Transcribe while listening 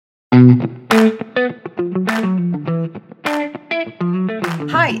Hi,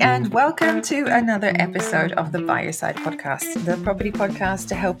 and welcome to another episode of the Buy Your Side podcast, the property podcast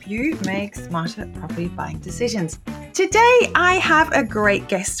to help you make smarter property buying decisions. Today, I have a great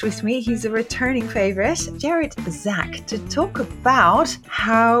guest with me. He's a returning favorite, Jared Zak, to talk about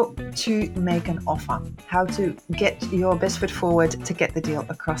how to make an offer, how to get your best foot forward to get the deal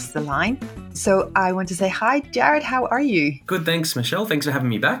across the line. So I want to say hi, Jared. How are you? Good, thanks, Michelle. Thanks for having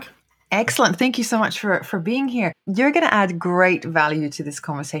me back. Excellent. Thank you so much for being here. You're going to add great value to this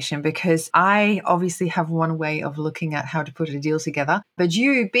conversation because I obviously have one way of looking at how to put a deal together. But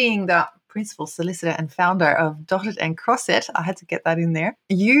you being the principal solicitor and founder of Dot It and Cross It, I had to get that in there.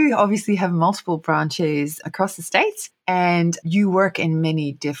 You obviously have multiple branches across the States and you work in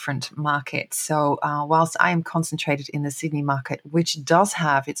many different markets. So whilst I am concentrated in the Sydney market, which does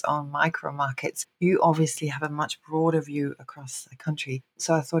have its own micro markets, you obviously have a much broader view across the country.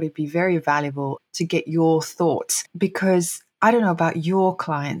 So I thought it'd be very valuable to get your thoughts because I don't know about your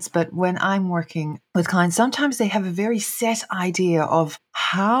clients, but when I'm working with clients, sometimes they have a very set idea of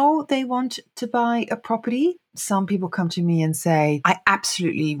how they want to buy a property. Some people come to me and say, I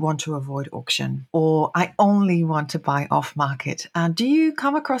absolutely want to avoid auction, or I only want to buy off market. Do you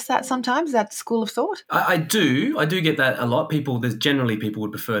come across that sometimes, that school of thought? I do. I do get that a lot. There's generally people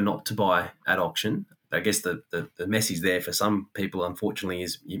would prefer not to buy at auction. I guess the message there for some people, unfortunately,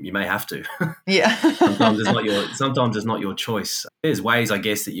 is you may have to. Yeah. Sometimes it's not your choice. There's ways, I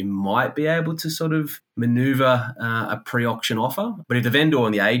guess, that you might be able to sort of maneuver a pre-auction offer. But if the vendor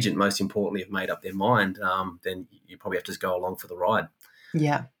and the agent, most importantly, have made up their mind, then you probably have to just go along for the ride.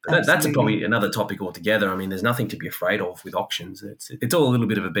 Yeah, that's probably another topic altogether. I mean, there's nothing to be afraid of with auctions. It's all a little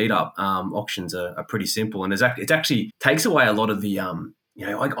bit of a beat up. Auctions are pretty simple, and it actually takes away a lot of the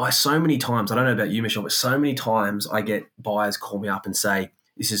I so many times, I don't know about you, Michelle, but so many times I get buyers call me up and say,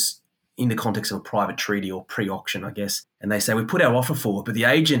 this is in the context of a private treaty or pre-auction, I guess, and they say, we put our offer forward, but the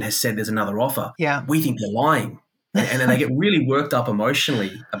agent has said there's another offer. Yeah. We think they're lying. And then they get really worked up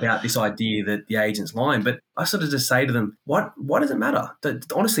emotionally about this idea that the agent's lying. But I sort of just say to them, what does it matter?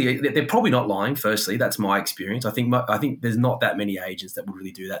 Honestly, they're probably not lying, firstly. That's my experience. I think there's not that many agents that would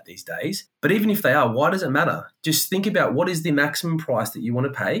really do that these days. But even if they are, why does it matter? Just think about what is the maximum price that you want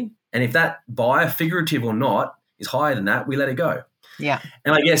to pay. And if that buyer, figurative or not, is higher than that, we let it go. Yeah.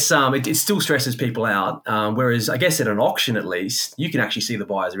 And I guess it still stresses people out, whereas I guess at an auction at least, you can actually see the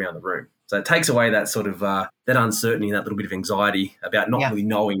buyers around the room. So it takes away that sort of that uncertainty, that little bit of anxiety about not really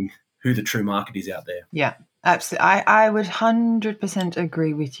knowing who the true market is out there. Yeah, absolutely. I would 100%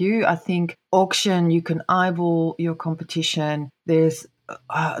 agree with you. I think auction, you can eyeball your competition. There's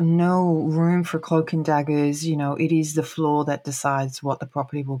no room for cloak and daggers. It is the floor that decides what the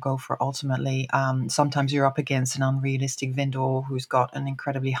property will go for ultimately. Sometimes you're up against an unrealistic vendor who's got an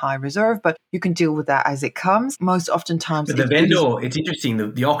incredibly high reserve, but you can deal with that as it comes. Most oftentimes, but the vendor, it's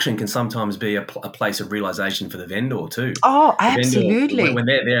interesting. The auction can sometimes be a place of realization for the vendor too. Oh, absolutely. Vendor, when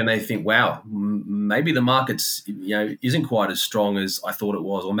they're there and they think, wow, maybe the market's isn't quite as strong as I thought it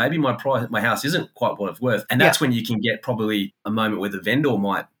was, or maybe my house isn't quite what it's worth, and that's when you can get probably a moment where the vendor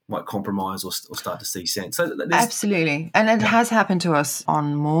might compromise or start to see sense. So absolutely. And it has happened to us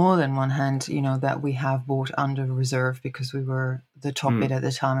on more than one hand, that we have bought under reserve because we were the top bid at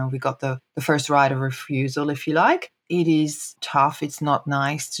the time and we got the first right of refusal, if you like. It is tough. It's not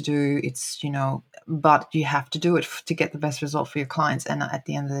nice to do. It's, but you have to do it to get the best result for your clients. And at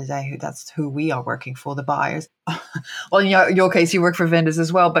the end of the day, that's who we are working for, the buyers. Well, in your case, you work for vendors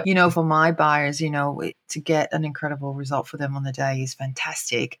as well. But, for my buyers, to get an incredible result for them on the day is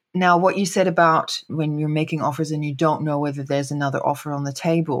fantastic. Now, what you said about when you're making offers and you don't know whether there's another offer on the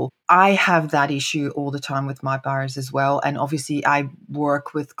table, I have that issue all the time with my buyers as well. And obviously, I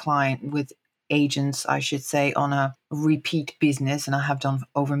work with agents, I should say, on a repeat business, and I have done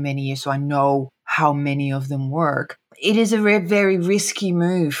over many years, so I know how many of them work. It is a very risky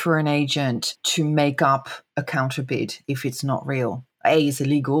move for an agent to make up a counter bid if it's not real. It's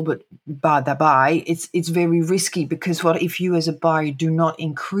illegal, but it's very risky because what if you as a buyer do not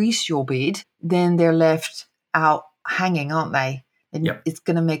increase your bid, then they're left out hanging, aren't they? And It's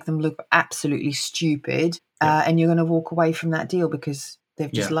going to make them look absolutely stupid, and you're going to walk away from that deal because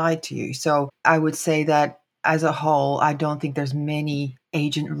they've just lied to you. So I would say that as a whole, I don't think there's many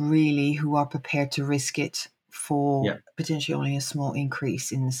agents really who are prepared to risk it for potentially only a small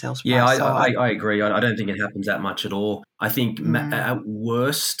increase in the sales price. Yeah, I agree. I don't think it happens that much at all. I think at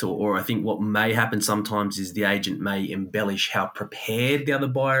worst, or I think what may happen sometimes is the agent may embellish how prepared the other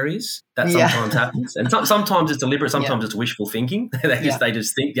buyer is. That sometimes happens. And sometimes it's deliberate, sometimes it's wishful thinking. They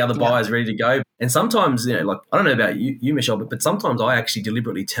just think the other buyer is ready to go. And sometimes, like, I don't know about you Michelle, but sometimes I actually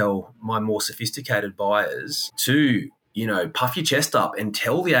deliberately tell my more sophisticated buyers to, puff your chest up and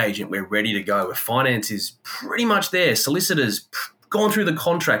tell the agent we're ready to go. Finance is pretty much there. Solicitors gone through the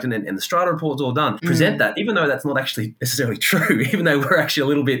contract and the strata report's all done. Present that, even though that's not actually necessarily true, even though we're actually a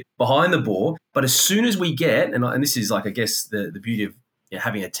little bit behind the ball. But as soon as we get, and this is like, I guess, the beauty of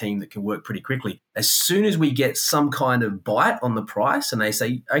having a team that can work pretty quickly, as soon as we get some kind of bite on the price and they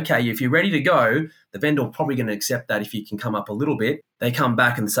say, okay, if you're ready to go, the vendor probably going to accept that if you can come up a little bit. They come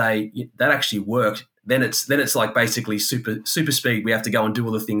back and say, that actually worked. Then it's like basically super speed. We have to go and do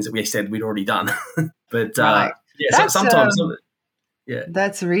all the things that we said we'd already done. But right. sometimes... Yeah,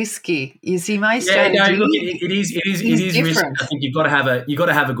 that's risky. You see, my strategy. Yeah, no, look, it is risky. I think you've got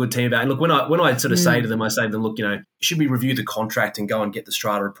to have a good team about it. And look, when I sort of say to them, I say to them, look, should we review the contract and go and get the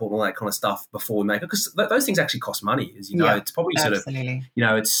strata report and all that kind of stuff before we make it? Because those things actually cost money, as you know. It's probably absolutely.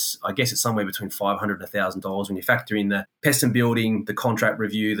 I guess it's somewhere between $500 and $1,000 when you factor in the pest and building, the contract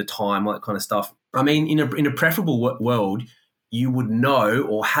review, the time, all that kind of stuff. I mean, in a preferable world, you would know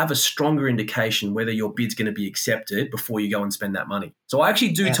or have a stronger indication whether your bid's going to be accepted before you go and spend that money. So I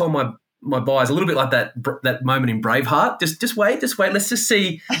actually do tell my buyers a little bit like that moment in Braveheart. Just wait. Let's just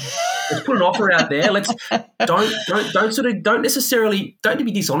see. Let's put an offer out there. Let's don't necessarily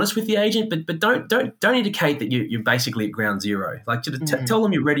be dishonest with the agent, but don't indicate that you're basically at ground zero. Like tell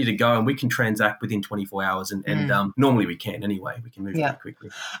them you're ready to go and we can transact within 24 hours. And normally we can anyway. We can move pretty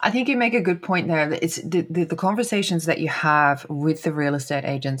quickly. I think you make a good point there. That it's the conversations that you have with the real estate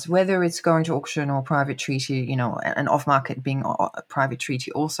agents, whether it's going to auction or private treaty, and off market being a private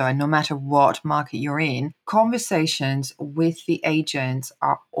treaty also, and no matter what market you're in, conversations with the agents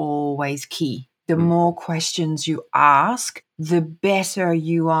are always key. The more questions you ask, the better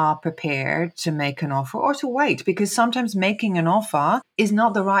you are prepared to make an offer or to wait, because sometimes making an offer is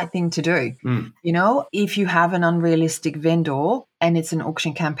not the right thing to do. If you have an unrealistic vendor and it's an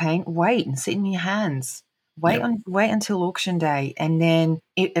auction campaign, wait and sit in your hands. Wait until auction day, and then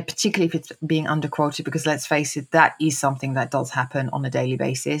particularly if it's being underquoted, because let's face it, that is something that does happen on a daily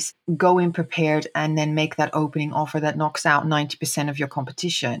basis. Go in prepared and then make that opening offer that knocks out 90% of your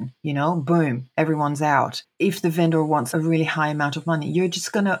competition. Boom, everyone's out. If the vendor wants a really high amount of money, you're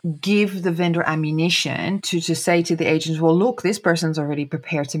just going to give the vendor ammunition to say to the agents, well, look, this person's already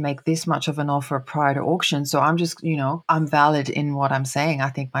prepared to make this much of an offer prior to auction. So I'm just, I'm valid in what I'm saying. I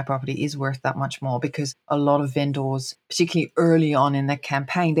think my property is worth that much more, because a lot of vendors, particularly early on in the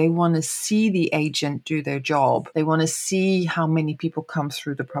campaign, they want to see the agent do their job. They want to see how many people come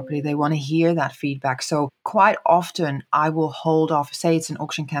through the property. They want to hear that feedback. So quite often I will hold off, say it's an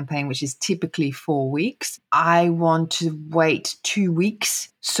auction campaign, which is typically 4 weeks. I want to wait 2 weeks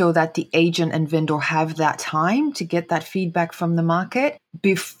so that the agent and vendor have that time to get that feedback from the market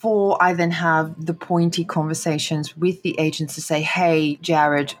before I then have the pointy conversations with the agents to say, hey,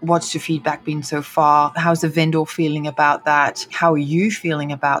 Jared, what's your feedback been so far? How's the vendor feeling about that? How are you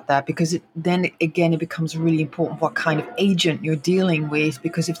feeling about that? Because then again, it becomes really important what kind of agent you're dealing with.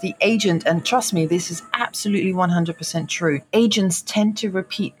 Because if the agent, and trust me, this is absolutely 100% true, agents tend to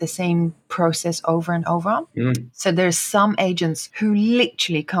repeat the same process over and over. So there's some agents who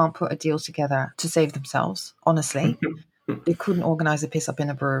literally can't put a deal together to save themselves, honestly. They couldn't organize a piss up in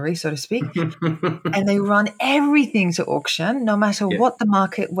a brewery, so to speak. And they run everything to auction, no matter what the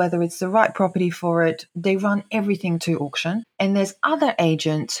market, whether it's the right property for it, they run everything to auction. And there's other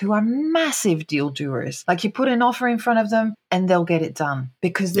agents who are massive deal doers. Like, you put an offer in front of them and they'll get it done,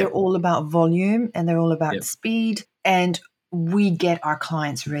 because they're all about volume and they're all about speed. And we get our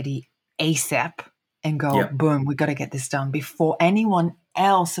clients ready ASAP and go, boom, we got to get this done before anyone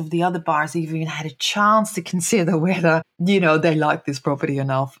else of the other buyers even had a chance to consider whether, they like this property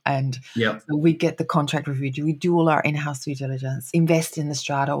enough. And so we get the contract reviewed. We do all our in-house due diligence, invest in the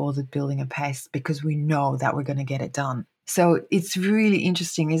strata or the building and pest, because we know that we're going to get it done. So it's really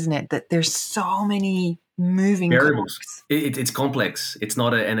interesting, isn't it, that there's so many moving variables. It's complex. It's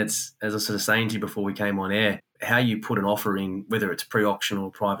not and it's, as I was sort of saying to you before we came on air, how you put an offer in, whether it's pre-auction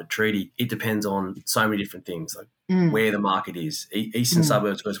or private treaty, it depends on so many different things, like where the market is. Eastern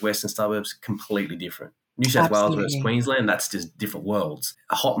suburbs versus western suburbs, completely different. New South Wales versus Queensland, that's just different worlds.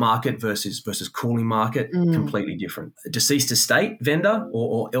 A hot market versus cooling market, completely different. A deceased estate vendor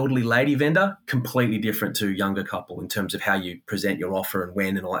or elderly lady vendor, completely different to younger couple in terms of how you present your offer and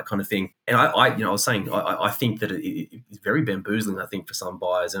when and all that kind of thing. And I was saying, I think that it's very bamboozling, I think, for some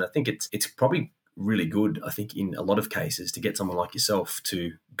buyers. And I think it's probably really good, I think, in a lot of cases, to get someone like yourself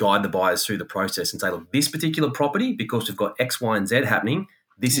to guide the buyers through the process and say, look, this particular property, because we've got X, Y, and Z happening,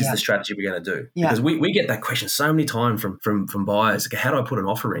 this is the strategy we're going to do. Because we get that question so many times from buyers. Okay, how do I put an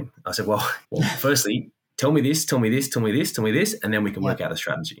offer in? I said, well, firstly, tell me this, tell me this, tell me this, tell me this, and then we can work out a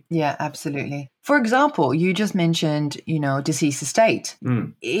strategy. Yeah, absolutely. For example, you just mentioned, deceased estate.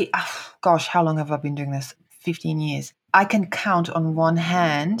 Gosh, how long have I been doing this? 15 years. I can count on one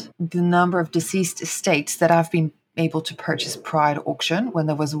hand the number of deceased estates that I've been able to purchase prior to auction when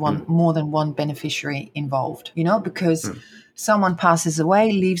there was more than one beneficiary involved, because someone passes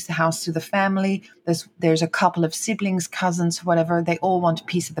away, leaves the house to the family. There's a couple of siblings, cousins, whatever. They all want a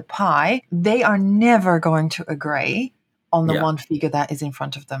piece of the pie. They are never going to agree on the one figure that is in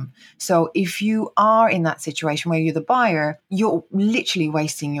front of them. So if you are in that situation where you're the buyer, you're literally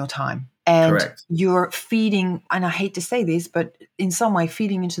wasting your time. And you're feeding, and I hate to say this, but in some way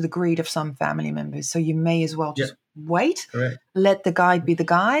feeding into the greed of some family members. So you may as well just wait, let the guide be the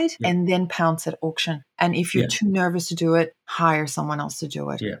guide, and then pounce at auction. And if you're too nervous to do it, hire someone else to do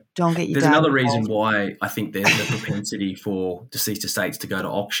it. Don't get your There's dad another involved. reason why I think there's a propensity for deceased estates to go to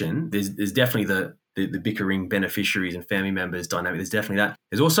auction. There's definitely the bickering beneficiaries and family members dynamic. There's definitely that.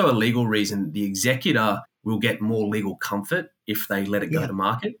 There's also a legal reason. The executor will get more legal comfort if they let it go to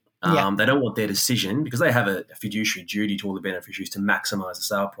market. They don't want their decision, because they have a fiduciary duty to all the beneficiaries to maximise the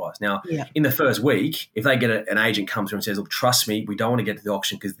sale price. Now, in the first week, if they get an agent come through and says, look, trust me, we don't want to get to the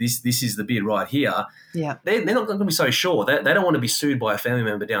auction because this is the bid right here, they're not going to be so sure. They don't want to be sued by a family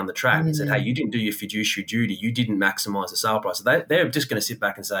member down the track and said, hey, you didn't do your fiduciary duty, you didn't maximise the sale price. So they're just going to sit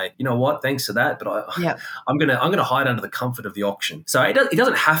back and say, you know what, thanks for that, but I'm going to hide under the comfort of the auction. So it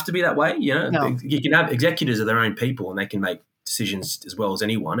doesn't have to be that way. No. You can have executors of their own people and they can make decisions as well as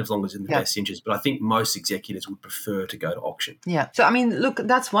anyone, as long as it's in the best interest. But I think most executors would prefer to go to auction. Yeah. So, I mean, look,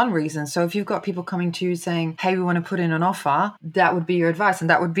 that's one reason. So if you've got people coming to you saying, hey, we want to put in an offer, that would be your advice. And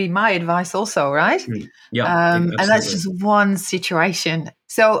that would be my advice also, right? And that's just one situation.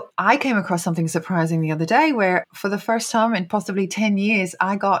 So I came across something surprising the other day where for the first time in possibly 10 years,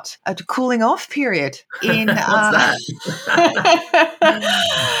 I got a cooling off period in... What's that?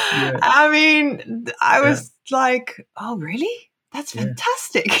 I mean, I was like, oh, really? That's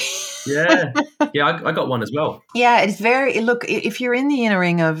fantastic. I got one as well. Yeah, it's look, if you're in the inner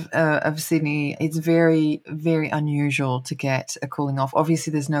ring of Sydney, it's very, very unusual to get a cooling off.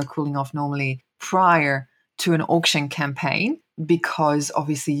 Obviously, there's no cooling off normally prior to an auction campaign, because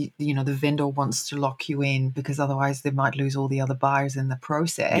obviously, the vendor wants to lock you in, because otherwise they might lose all the other buyers in the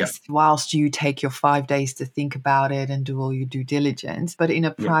process whilst you take your 5 days to think about it and do all your due diligence. But in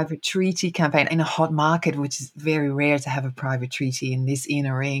a private treaty campaign, in a hot market, which is very rare to have a private treaty in this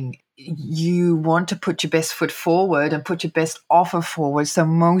inner ring, you want to put your best foot forward and put your best offer forward. So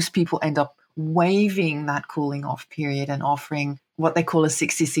most people end up waiving that cooling off period and offering what they call a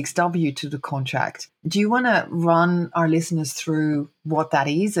 66W to the contract. Do you want to run our listeners through what that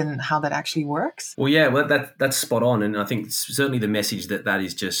is and how that actually works? Well, that's spot on. And I think certainly the message that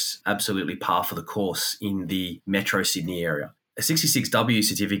is just absolutely par for the course in the Metro Sydney area. A 66W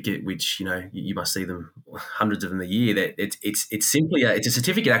certificate, which, you must see them, hundreds of them a year, that it's simply it's a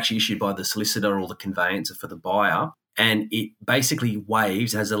certificate actually issued by the solicitor or the conveyancer for the buyer. And it basically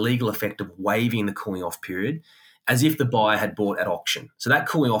has a legal effect of waiving the cooling off period as if the buyer had bought at auction. So that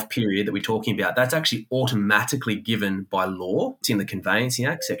cooling off period that we're talking about, that's actually automatically given by law. It's in the Conveyancing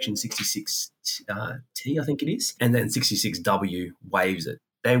Act, Section 66T, I think it is. And then 66W waives it.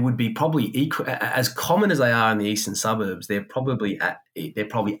 They would be probably equal, as common as they are in the eastern suburbs. They're probably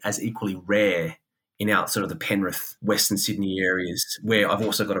as equally rare in out sort of the Penrith, Western Sydney areas, where I've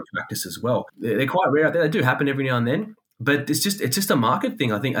also got a practice as well. They're quite rare out there. They do happen every now and then. But it's just a market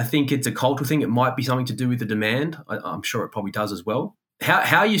thing. I think it's a cultural thing. It might be something to do with the demand. I'm sure it probably does as well.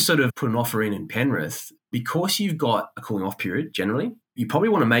 How you sort of put an offer in Penrith, because you've got a cooling off period generally, you probably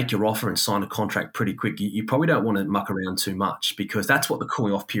want to make your offer and sign a contract pretty quick. You probably don't want to muck around too much, because that's what the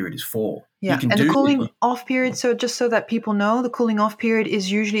cooling off period is for. Yeah, and the cooling off period, so just so that people know, the cooling off period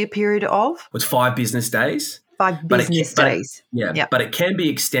is usually a period of? It's 5 business days. 5 business days. But it can be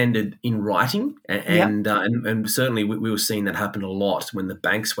extended in writing, and certainly we were seeing that happen a lot when the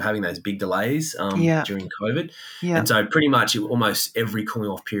banks were having those big delays during COVID. And so pretty much almost every cooling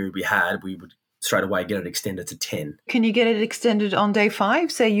off period we had, we would straight away get it extended to 10. Can you get it extended on day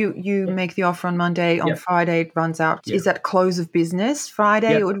 5? Say you make the offer on Monday, on Friday it runs out. Is that close of business?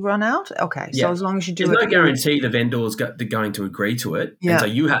 Friday it would run out? Okay, so as long as you do There's it. no guarantee the vendor's going to agree to it. And so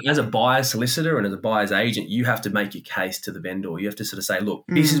you have, as a buyer's solicitor and as a buyer's agent, you have to make your case to the vendor. You have to sort of say, look,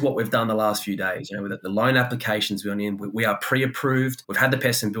 this is what we've done the last few days. The loan application's gone in. We are pre-approved. We've had the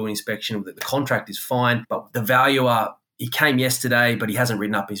pest and building inspection. The contract is fine, but the valuer he came yesterday, but he hasn't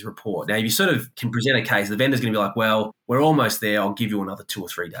written up his report. Now, if you sort of can present a case, the vendor's going to be like, well, we're almost there. I'll give you another 2 or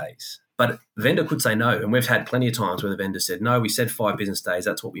 3 days. But the vendor could say no. And we've had plenty of times where the vendor said, no, we said 5 business days.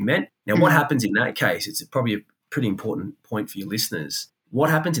 That's what we meant. Now, what happens in that case? It's probably a pretty important point for your listeners. What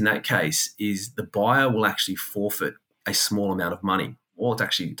happens in that case is the buyer will actually forfeit a small amount of money. Well, it's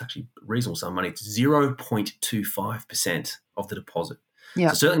actually a reasonable sum of money. It's 0.25% of the deposit.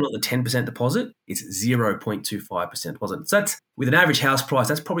 Yeah. So certainly not the 10% deposit. It's 0.25% deposit. So that's, with an average house price,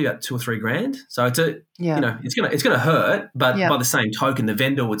 that's probably about 2 or 3 grand. So it's it's gonna hurt. But by the same token, the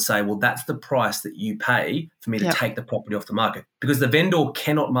vendor would say, well, that's the price that you pay for me to take the property off the market, because the vendor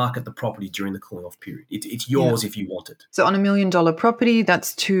cannot market the property during the cooling off period. It's yours if you want it. So on $1 million property,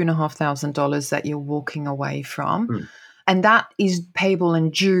 that's $2,500 that you're walking away from. And that is payable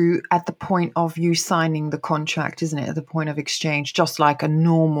and due at the point of you signing the contract, isn't it? At the point of exchange, just like a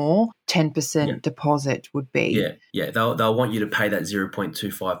normal 10% deposit would be. Yeah. They'll want you to pay that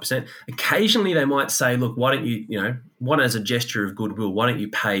 0.25%. Occasionally they might say, look, why don't you, as a gesture of goodwill, why don't you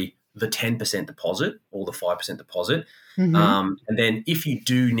pay the 10% deposit or the 5% deposit? And then if you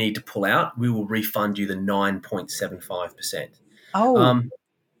do need to pull out, we will refund you the 9.75%. Oh,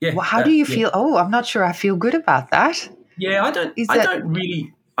 well, how do you feel? Oh, I'm not sure I feel good about that. Yeah, I don't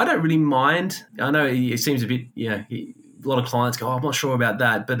really mind. I know it seems a bit, a lot of clients go, I'm not sure about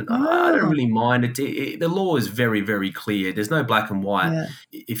that, but I don't really mind. The law is very, very clear. There's no black and white. Yeah.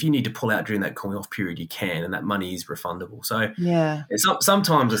 If you need to pull out during that cooling off period, you can, and that money is refundable. So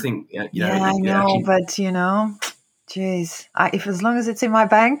sometimes I think, I know, but geez, if as long as it's in my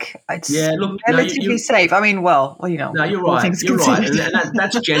bank, it's relatively safe. I mean, No, you're right. You're right, and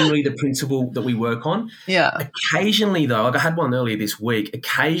that's generally the principle that we work on. Yeah. Occasionally, though, like I had one earlier this week.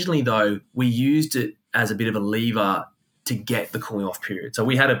 Occasionally, though, we used it as a bit of a lever to get the cooling off period. So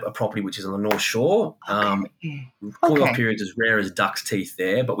we had a property which is on the North Shore. Cooling off period's as rare as duck's teeth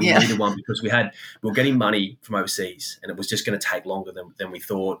there, but we needed one because we were getting money from overseas, and it was just going to take longer than we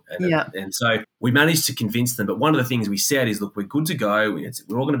thought. And so we managed to convince them. But one of the things we said is, look, we're good to go.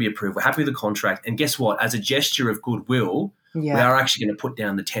 We're all going to be approved. We're happy with the contract. And guess what? As a gesture of goodwill, we are actually going to put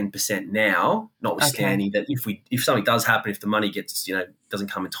down the 10% now, notwithstanding that if something does happen, if the money gets, doesn't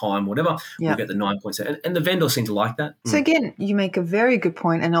come in time, whatever, we'll get the 9.7. And the vendor seemed to like that. So again, you make a very good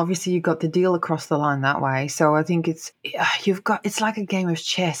point, and obviously you got the deal across the line that way. So I think it's like a game of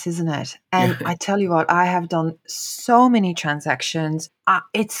chess, isn't it? And I tell you what, I have done so many transactions.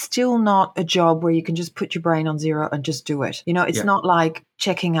 It's still not a job where you can just put your brain on zero and just do it. It's not like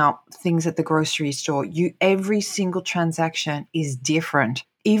checking out things at the grocery store. Every single transaction is different,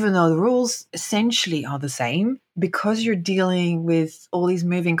 even though the rules essentially are the same, because you're dealing with all these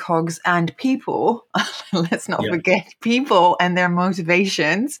moving cogs and people. Let's not forget people and their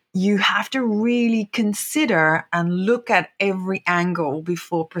motivations. You have to really consider and look at every angle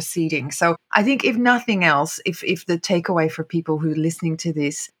before proceeding. So I think, if nothing else, if the takeaway for people who are listening to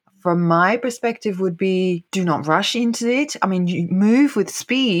this, from my perspective, would be, do not rush into it. I mean, you move with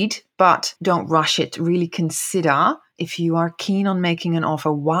speed, but don't rush it. Really consider if you are keen on making an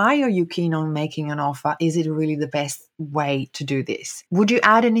offer. Why are you keen on making an offer? Is it really the best way to do this? Would you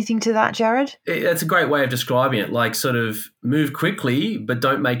add anything to that, Jared? That's a great way of describing it. Like, sort of move quickly, but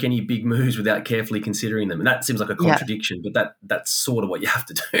don't make any big moves without carefully considering them. And that seems like a contradiction, but that's sort of what you have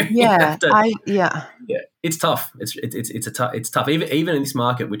to do. Yeah, it's tough. It's tough. Even in this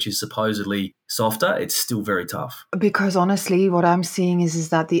market, which is supposedly softer, it's still very tough. Because honestly, what I'm seeing is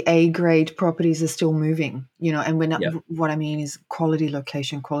that the A-grade properties are still moving. And what I mean is quality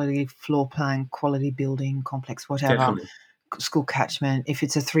location, quality floor plan, quality building complex, whatever. Definitely. School catchment. If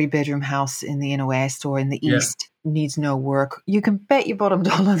it's a 3-bedroom house in the inner west or in the east, needs no work, you can bet your bottom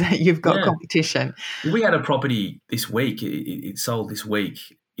dollar that you've got competition. We had a property this week. It sold this week.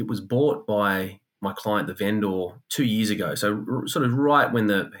 It was bought by my client, the vendor, 2 years ago. So sort of right when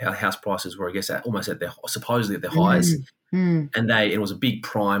the house prices were, I guess, almost at supposedly at their highest. And it was a big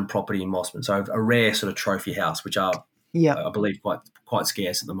prime property in Mossman. So a rare sort of trophy house, which are, I believe, quite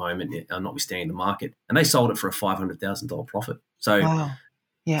scarce at the moment, notwithstanding the market. And they sold it for a $500,000 profit. So, wow.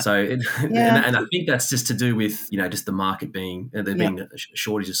 Yeah. So, and I think that's just to do with, just the market being, there being a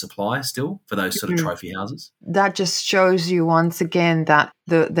shortage of supply still for those sort of trophy houses. That just shows you once again that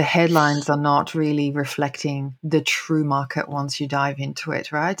the headlines are not really reflecting the true market once you dive into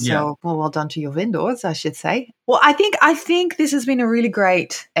it, right? Yeah. So, well done to your vendors, I should say. Well, I think this has been a really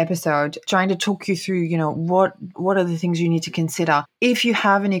great episode, trying to talk you through, what are the things you need to consider. If you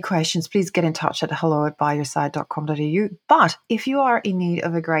have any questions, please get in touch at hello@buyyourside.com.au. But if you are in need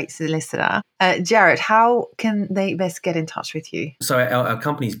of a great solicitor, Jared, how can they best get in touch with you? So our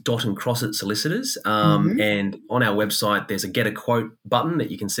company's Dot and Crosset Solicitors, and on our website there's a Get a Quote button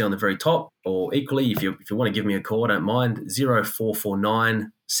that you can see on the very top. Or equally, if you want to give me a call, I don't mind,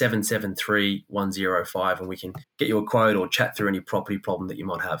 0449 773 105, and we can get you a quote or chat through any property problem that you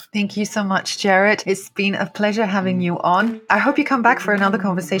might have. Thank you so much, Jared. It's been a pleasure having you on. I hope you come back for another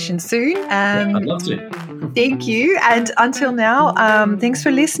conversation soon. I'd love to. Thank you. And until now, thanks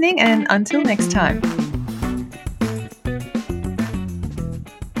for listening, and until next time.